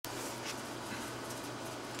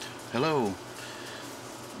Hello,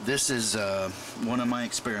 this is one of my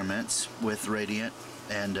experiments with radiant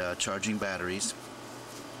and charging batteries.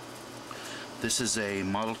 This is a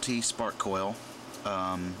Model T spark coil.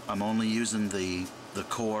 I'm only using the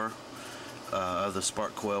core of the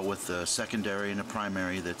spark coil with the secondary and the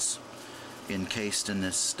primary that's encased in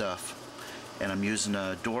this stuff, and I'm using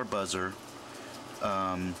a door buzzer,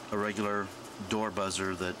 a regular door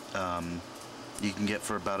buzzer that you can get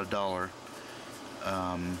for about $1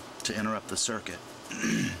 to interrupt the circuit.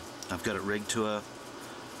 I've got it rigged to a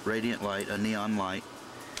radiant light, a neon light,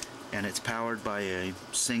 and it's powered by a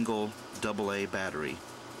single AA battery,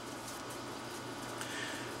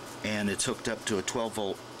 and it's hooked up to a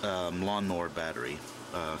 12-volt lawnmower battery,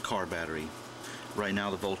 car battery. Right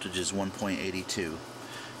now the voltage is 1.82.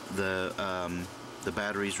 The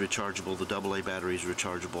battery's rechargeable, the AA battery is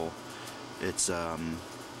rechargeable. It's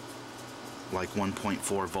like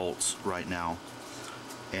 1.4 volts right now.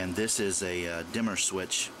 And this is a dimmer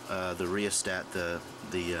switch, the rheostat, the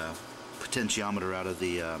potentiometer out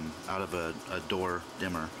of a door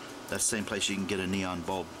dimmer. That's the same place you can get a neon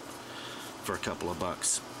bulb for a couple of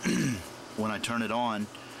bucks. When I turn it on,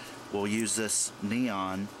 we'll use this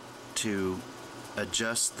neon to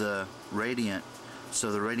adjust the radiant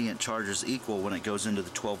so the radiant charge is equal when it goes into the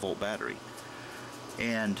 12-volt battery.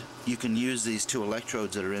 And you can use these two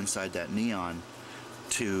electrodes that are inside that neon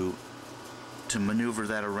to maneuver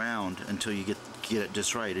that around until you get it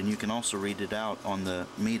just right. And you can also read it out on the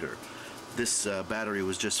meter. This battery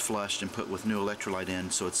was just flushed and put with new electrolyte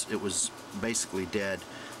in, so it was basically dead.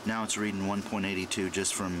 Now it's reading 1.82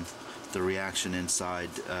 just from the reaction inside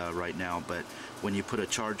right now. But when you put a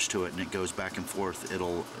charge to it and it goes back and forth,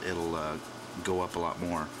 it'll go up a lot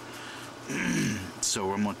more.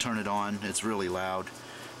 So I'm going to turn it on. It's really loud.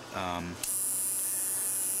 I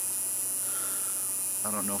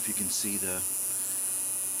don't know if you can see the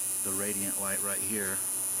radiant light right here.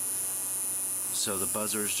 So the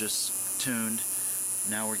buzzer's just tuned.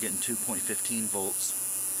 Now we're getting 2.15 volts.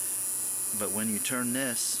 But when you turn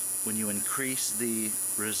this, when you increase the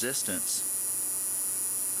resistance,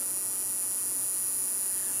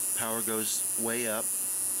 power goes way up,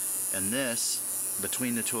 and this,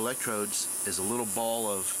 between the two electrodes, is a little ball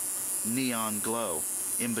of neon glow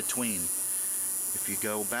in between. If you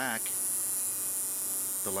go back,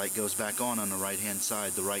 the light goes back on the right hand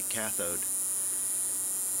side, the right cathode.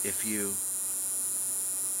 If you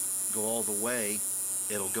go all the way,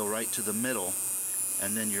 it'll go right to the middle,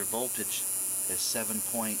 and then your voltage is 7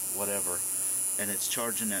 point whatever, and it's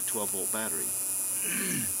charging that 12-volt battery.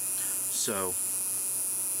 So,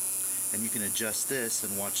 and you can adjust this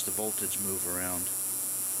and watch the voltage move around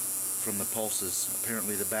from the pulses.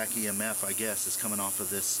 Apparently the back EMF, I guess, is coming off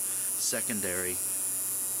of this secondary,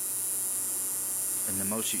 and the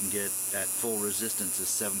most you can get at full resistance is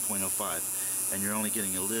 7.05, and you're only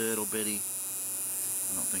getting a little bitty.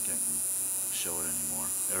 I don't think I can show it anymore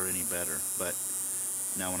or any better, but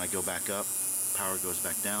now when I go back up, power goes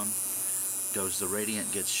back down, the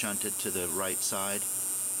radiant gets shunted to the right side,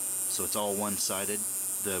 so it's all one-sided.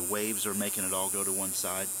 The waves are making it all go to one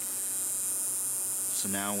side. So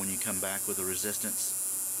now when you come back with the resistance,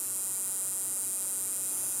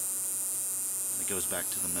 it goes back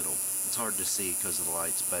to the middle. It's hard to see because of the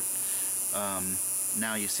lights, but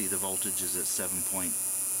now you see the voltage is at 7 point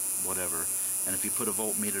whatever. And if you put a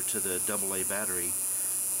voltmeter to the AA battery,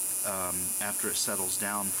 after it settles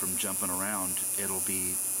down from jumping around,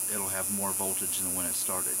 it'll have more voltage than when it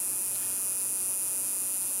started.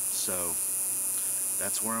 So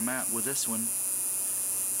that's where I'm at with this one.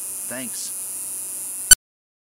 Thanks.